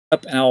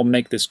and I'll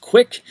make this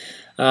quick.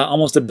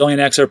 Almost 1 billion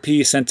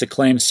XRP sent to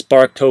claim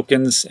Spark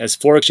tokens as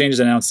 4 exchanges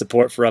announced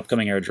support for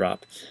upcoming airdrop.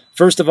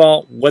 First of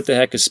all, what the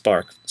heck is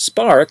Spark?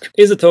 Spark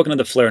is a token of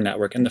the Flare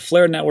network, and the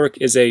Flare network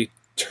is a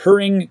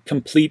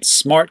Turing-complete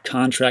smart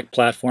contract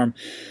platform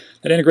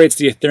that integrates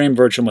the Ethereum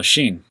virtual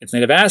machine. Its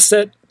native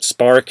asset,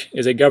 Spark,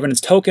 is a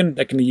governance token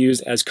that can be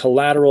used as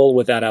collateral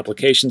without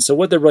application. So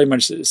what they're really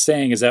much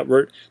saying is that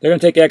they're going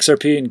to take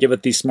XRP and give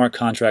it the smart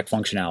contract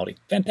functionality.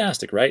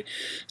 Fantastic, right?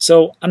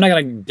 So I'm not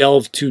going to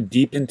delve too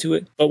deep into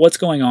it, but what's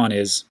going on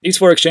is these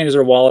 4 exchanges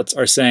or wallets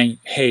are saying,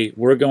 hey,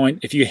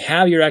 if you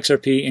have your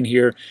XRP in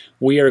here,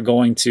 we are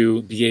going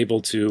to be able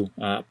to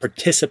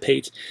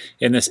participate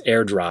in this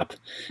airdrop.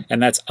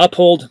 And that's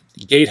Uphold,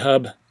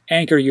 GateHub,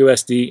 Anchor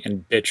USD,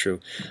 and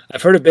Bitrue.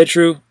 I've heard of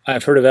Bitrue,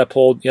 I've heard of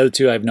Uphold. The other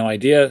 2 I have no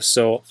idea,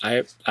 so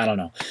I don't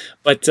know.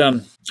 But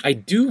I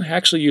do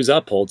actually use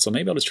Uphold, so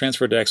maybe I'll just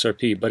transfer it to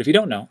XRP. But if you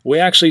don't know, we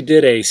actually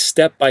did a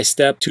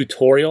step-by-step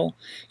tutorial.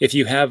 If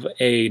you have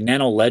a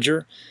Nano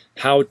Ledger,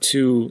 how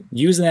to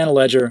use the Nano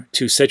Ledger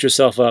to set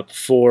yourself up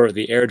for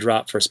the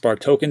airdrop for Spark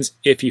tokens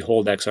if you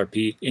hold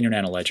XRP in your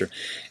Nano Ledger.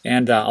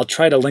 And I'll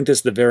try to link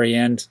this at the very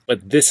end,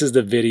 but this is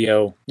the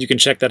video. You can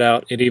check that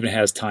out. It even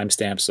has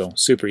timestamps, so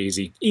super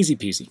easy. Easy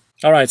peasy.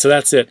 All right, so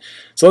that's it.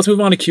 So let's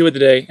move on to Q of the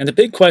day. And the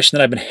big question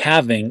that I've been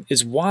having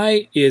is,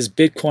 why is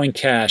Bitcoin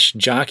Cash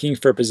jockeying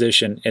for a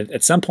position?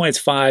 At some point it's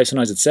 5,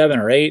 sometimes it's 7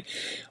 or 8.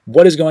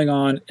 What is going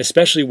on,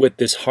 especially with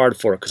this hard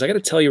fork? Because I got to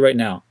tell you right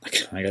now,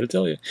 I got to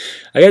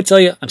tell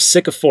you, I'm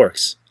sick of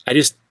forks.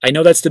 I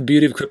know that's the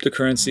beauty of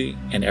cryptocurrency,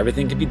 and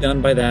everything can be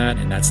done by that,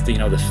 and that's the,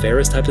 the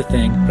fairest type of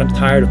thing, but I'm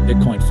tired of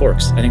Bitcoin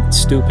forks. I think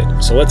it's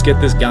stupid. So let's get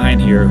this guy in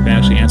here who can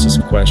actually answer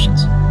some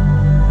questions.